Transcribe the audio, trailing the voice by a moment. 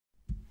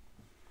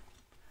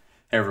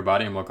Hey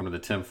everybody, and welcome to the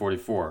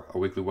 1044, a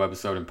weekly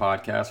webisode and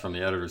podcast from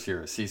the editors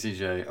here at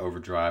CCJ,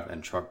 Overdrive,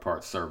 and Truck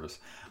Parts Service.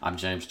 I'm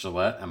James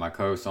Gillette, and my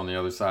co-host on the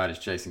other side is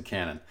Jason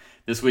Cannon.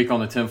 This week on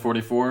the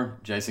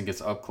 1044, Jason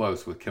gets up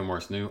close with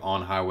Kenworth's new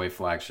on-highway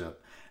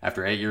flagship.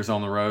 After 8 years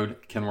on the road,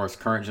 Kenworth's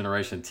current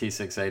generation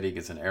T680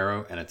 gets an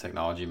aero and a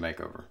technology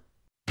makeover.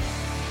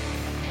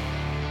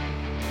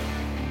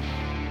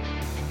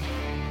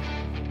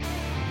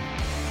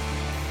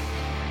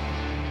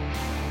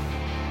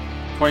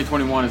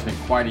 2021 has been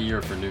quite a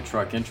year for new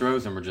truck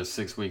intros, and we're just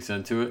 6 weeks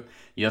into it.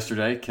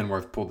 Yesterday,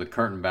 Kenworth pulled the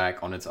curtain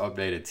back on its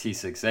updated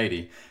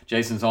T680.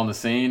 Jason's on the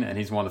scene, and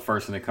he's one of the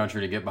first in the country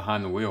to get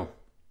behind the wheel.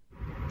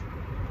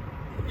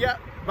 Yeah,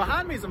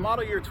 behind me is a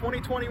model year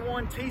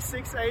 2021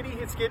 T680.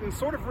 It's getting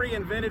sort of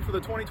reinvented for the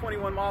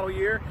 2021 model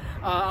year.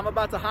 I'm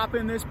about to hop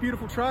in this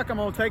beautiful truck. I'm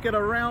going to take it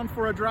around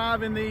for a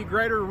drive in the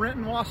greater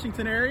Renton,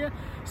 Washington area.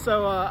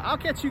 So I'll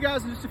catch you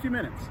guys in just a few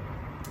minutes.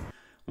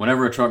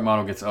 Whenever a truck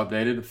model gets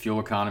updated, fuel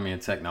economy and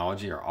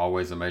technology are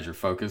always a major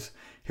focus.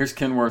 Here's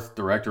Kenworth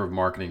Director of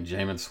Marketing,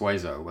 Jamin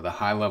Suezo, with a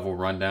high-level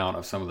rundown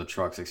of some of the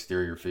truck's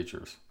exterior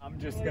features. I'm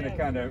just going to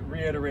kind of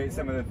reiterate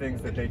some of the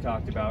things that they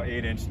talked about.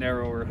 8-inch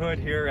narrower hood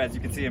here. As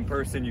you can see in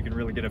person, you can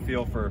really get a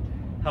feel for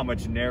how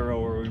much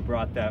narrower we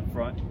brought that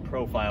front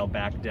profile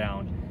back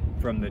down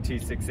from the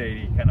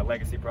T680 kind of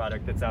legacy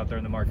product that's out there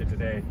in the market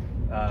today.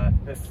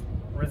 This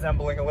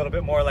resembling a little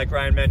bit more, like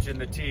Ryan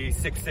mentioned, the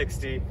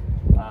T660.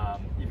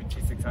 Even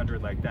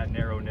T600, like that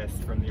narrowness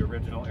from the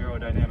original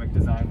aerodynamic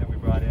design that we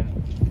brought in.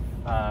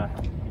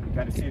 You can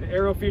kind of see the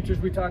aero features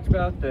we talked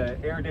about, the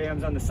air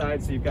dams on the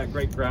side, so you've got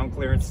great ground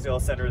clearance still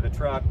center of the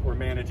truck. We're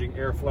managing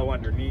airflow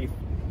underneath.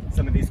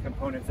 Some of these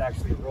components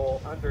actually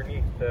roll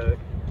underneath the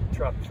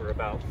truck for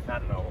about, I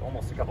don't know,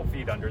 almost a couple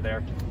feet under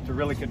there to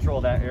really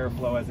control that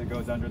airflow as it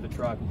goes under the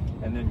truck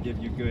and then give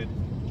you good,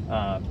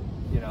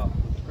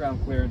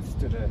 ground clearance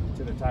to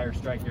the tire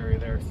strike area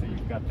there, so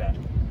you've got that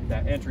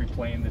entry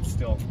plane that's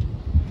still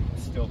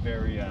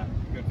very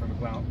good from a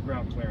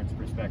ground clearance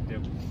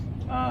perspective.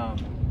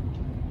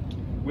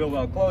 Wheel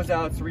well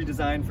closeouts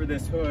redesigned for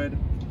this hood,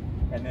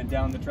 and then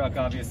down the truck,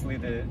 obviously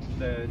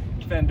the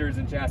fenders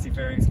and chassis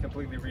fairings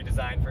completely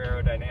redesigned for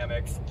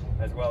aerodynamics,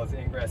 as well as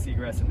ingress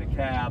egress in the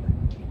cab.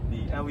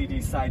 The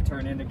LED side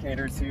turn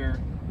indicators here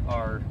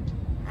are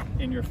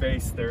in your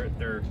face.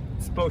 They're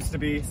supposed to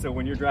be, so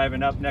when you're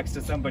driving up next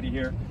to somebody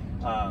here,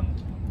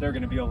 they're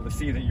going to be able to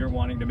see that you're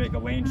wanting to make a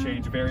lane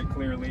change very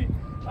clearly.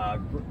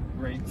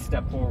 Great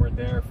step forward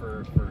there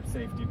for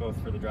safety,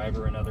 both for the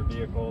driver and other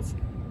vehicles.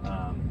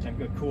 And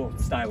good, cool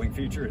styling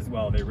feature as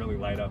well. They really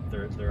light up.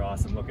 They're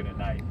awesome looking at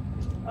night.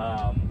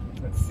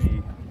 Let's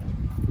see.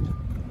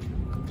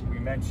 We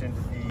mentioned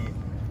the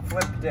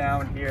flip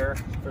down here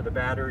for the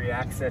battery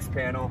access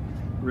panel.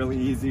 Really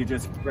easy,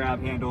 just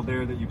grab handle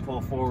there that you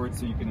pull forward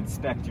so you can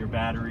inspect your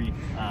battery,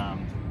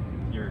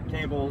 your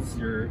cables,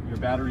 your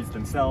batteries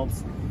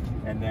themselves,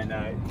 and then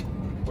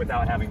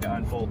without having to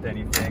unbolt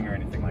anything or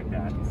anything like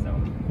that. So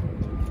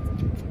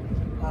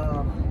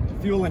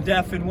fuel and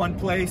def in one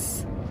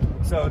place.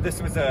 So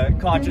this was a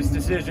conscious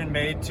decision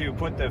made to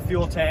put the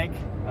fuel tank,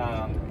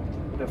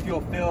 the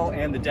fuel fill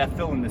and the def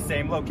fill in the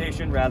same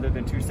location rather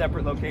than two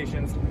separate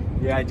locations.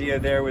 The idea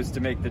there was to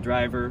make the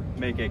driver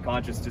make a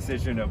conscious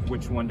decision of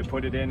which one to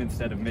put it in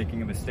instead of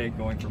making a mistake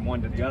going from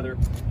one to the other.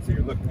 So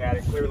you're looking at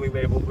it clearly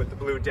labeled with the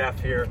blue def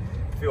here,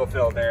 fuel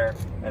fill there,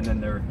 and then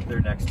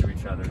they're next to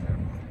each other there.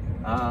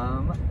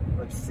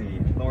 Let's see,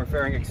 lower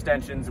fairing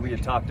extensions, we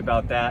had talked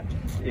about that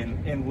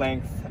in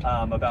length,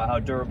 about how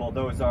durable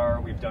those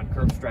are. We've done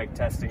curb strike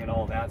testing and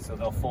all that, so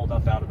they'll fold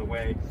up out of the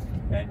way.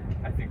 And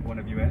I think one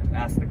of you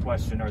asked the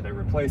question, are they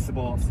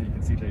replaceable? So you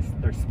can see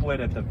they're split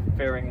at the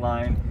fairing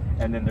line,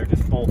 and then they're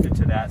just bolted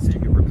to that, so you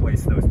can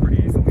replace those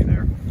pretty easily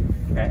there.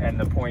 And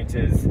the point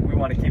is, we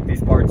want to keep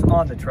these parts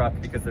on the truck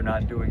because they're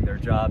not doing their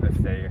job if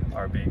they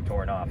are being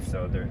torn off.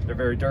 So they're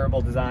very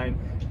durable design,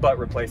 but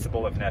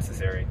replaceable if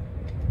necessary.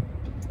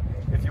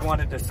 If you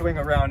wanted to swing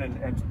around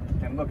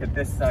and look at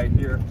this side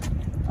here,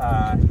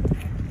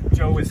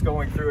 Joe is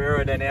going through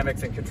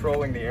aerodynamics and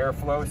controlling the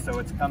airflow, so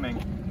it's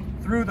coming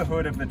through the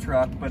hood of the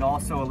truck, but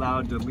also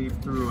allowed to leave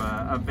through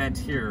a vent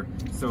here.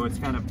 So it's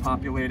kind of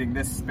populating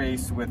this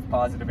space with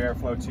positive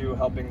airflow too,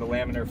 helping the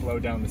laminar flow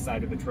down the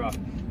side of the truck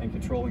and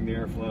controlling the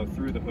airflow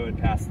through the hood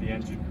past the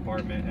engine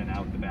compartment and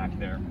out the back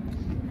there.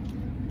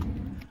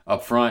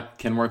 Up front,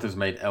 Kenworth has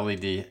made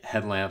LED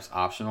headlamps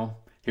optional.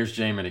 Here's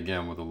Jamin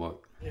again with a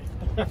look.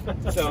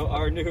 So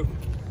our new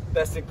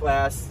best in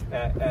class,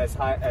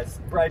 as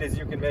bright as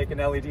you can make an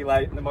LED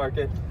light in the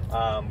market,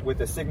 with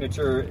a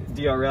signature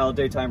DRL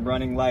daytime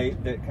running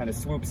light that kind of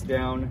swoops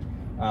down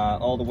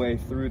all the way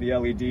through the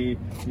LED. You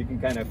can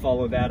kind of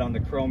follow that on the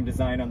chrome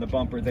design on the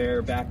bumper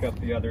there, back up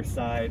the other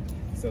side.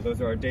 So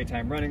those are our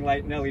daytime running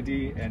light and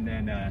LED, and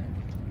then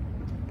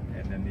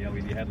the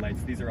LED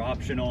headlights. These are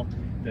optional.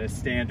 The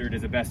standard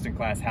is a best in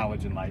class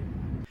halogen light.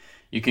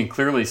 You can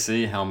clearly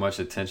see how much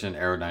attention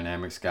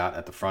aerodynamics got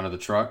at the front of the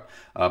truck,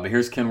 but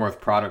here's Kenworth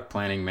Product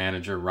Planning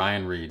Manager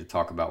Ryan Reed to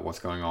talk about what's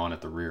going on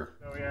at the rear.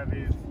 So we have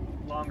these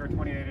longer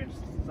 28-inch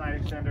side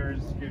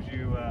extenders, gives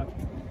you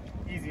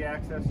easy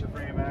access to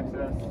frame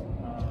access.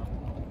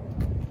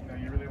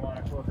 You really want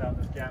to close out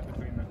this gap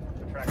between the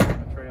tractor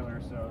and the trailer,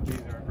 so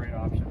these are a great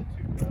option to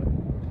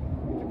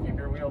keep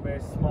your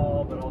wheelbase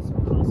small, but also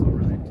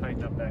really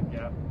tighten up that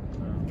gap.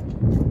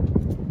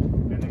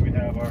 And then we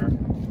have our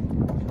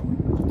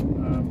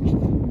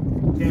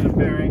tandem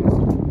fairings,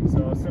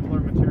 so a similar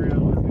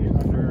material as the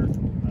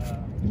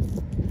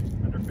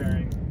under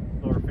fairing,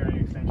 lower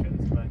fairing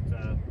extensions, but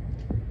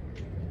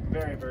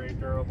very, very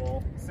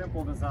durable,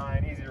 simple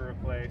design, easy to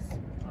replace,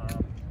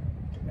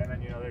 and then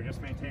they're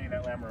just maintaining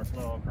that laminar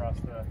flow across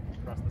the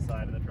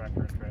side of the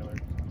tractor and trailer.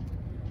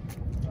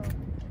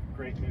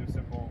 Great new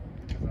simple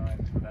design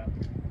for that.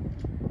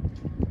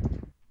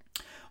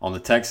 On the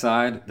tech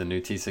side, the new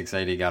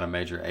T680 got a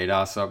major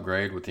ADAS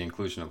upgrade with the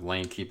inclusion of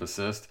lane keep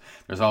assist.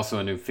 There's also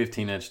a new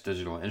 15-inch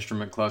digital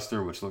instrument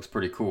cluster, which looks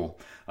pretty cool.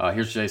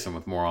 Here's Jason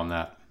with more on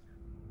that.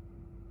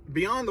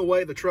 Beyond the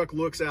way the truck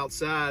looks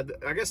outside,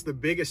 I guess the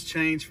biggest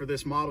change for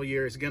this model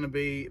year is going to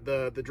be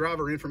the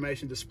driver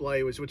information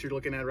display, which is what you're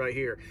looking at right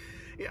here.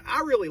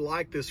 I really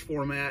like this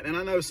format, and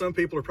I know some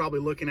people are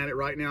probably looking at it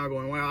right now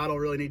going, wow, I don't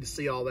really need to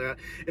see all that.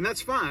 And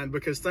that's fine,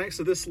 because thanks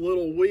to this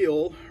little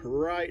wheel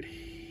right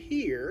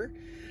here,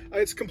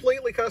 it's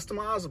completely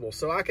customizable,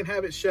 so I can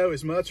have it show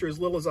as much or as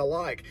little as I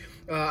like.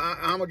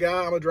 I'm a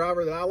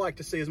driver that I like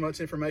to see as much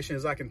information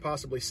as I can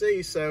possibly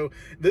see, so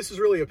this is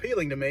really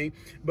appealing to me.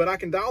 But I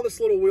can dial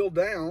this little wheel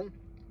down,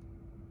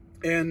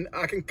 and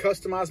I can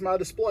customize my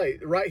display.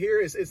 Right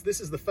here this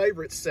is the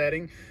favorites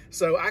setting,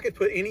 so I could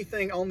put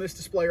anything on this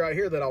display right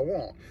here that I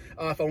want.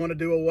 If I want to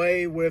do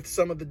away with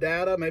some of the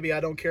data, maybe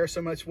I don't care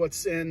so much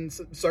what's in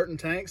certain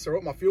tanks or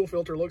what my fuel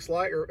filter looks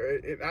like,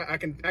 or I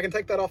can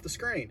take that off the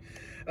screen.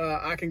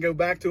 I can go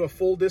back to a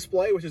full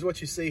display, which is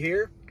what you see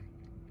here.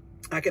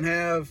 I can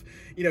have,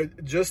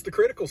 just the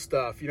critical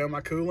stuff,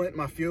 my coolant,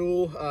 my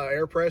fuel,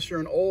 air pressure,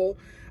 and oil.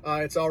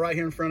 It's all right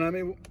here in front of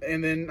me.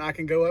 And then I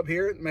can go up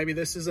here. Maybe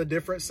this is a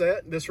different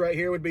set. This right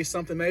here would be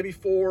something maybe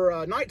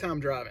for nighttime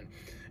driving.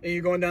 And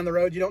you're going down the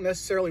road, you don't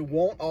necessarily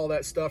want all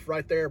that stuff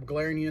right there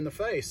glaring you in the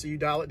face, so you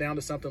dial it down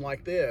to something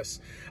like this.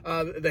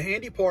 The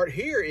handy part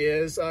here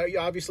is,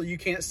 obviously you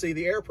can't see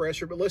the air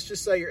pressure, but let's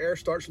just say your air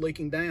starts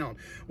leaking down.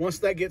 Once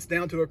that gets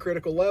down to a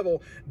critical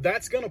level,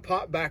 that's going to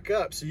pop back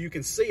up so you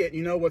can see it,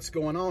 you know what's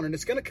going on, and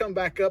it's going to come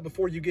back up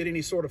before you get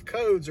any sort of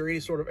codes or any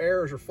sort of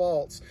errors or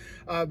faults,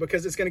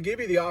 because it's going to give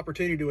you the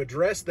opportunity to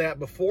address that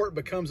before it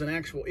becomes an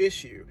actual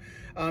issue.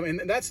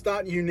 And that's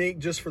not unique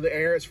just for the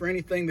air, it's for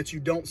anything that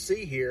you don't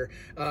see here.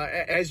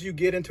 As you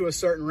get into a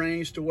certain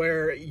range to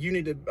where you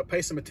need to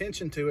pay some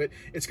attention to it,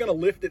 it's going to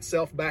lift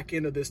itself back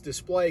into this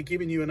display,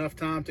 giving you enough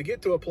time to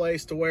get to a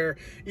place to where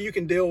you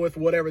can deal with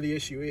whatever the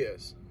issue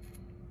is.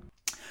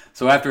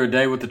 So after a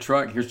day with the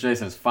truck, here's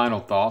Jason's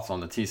final thoughts on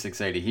the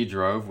T680 he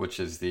drove,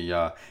 which is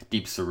the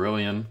deep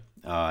cerulean,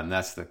 and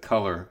that's the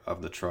color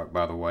of the truck,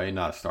 by the way,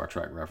 not a Star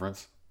Trek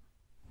reference.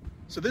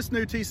 So this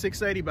new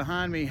T680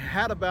 behind me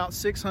had about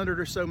 600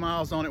 or so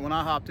miles on it when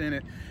I hopped in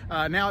it.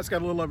 Now it's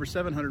got a little over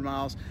 700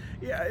 miles.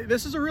 Yeah,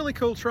 this is a really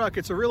cool truck.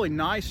 It's a really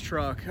nice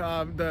truck.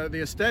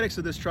 The aesthetics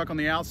of this truck on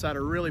the outside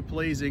are really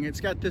pleasing. It's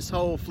got this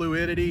whole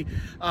fluidity,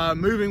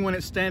 moving when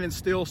it's standing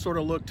still sort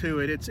of look to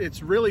it.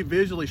 It's really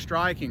visually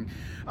striking.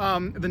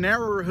 The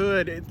narrower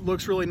hood, it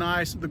looks really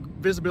nice. The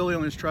visibility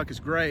on this truck is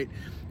great.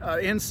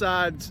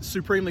 Inside,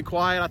 supremely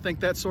quiet. I think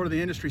that's sort of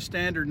the industry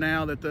standard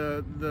now, that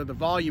the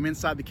volume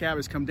inside the cab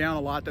has come down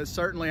a lot. That's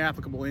certainly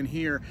applicable in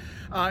here.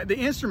 The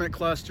instrument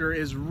cluster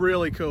is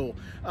really cool.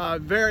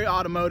 Very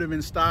automotive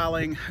in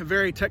styling,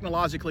 very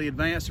technologically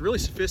advanced, really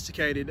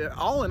sophisticated.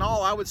 All in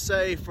all, I would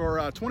say for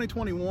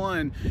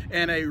 2021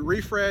 and a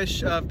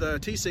refresh of the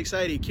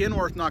T680,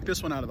 Kenworth knocked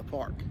this one out of the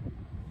park.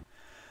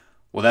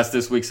 Well, that's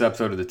this week's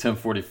episode of the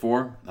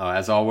 1044.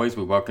 As always,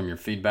 we welcome your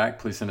feedback.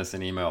 Please send us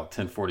an email at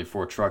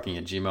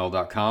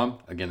 1044trucking@gmail.com.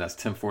 Again, that's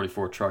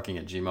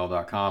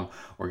 1044trucking@gmail.com,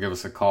 or give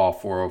us a call,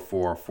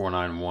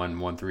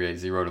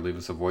 404-491-1380, to leave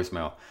us a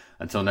voicemail.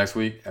 Until next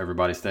week,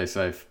 everybody stay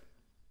safe.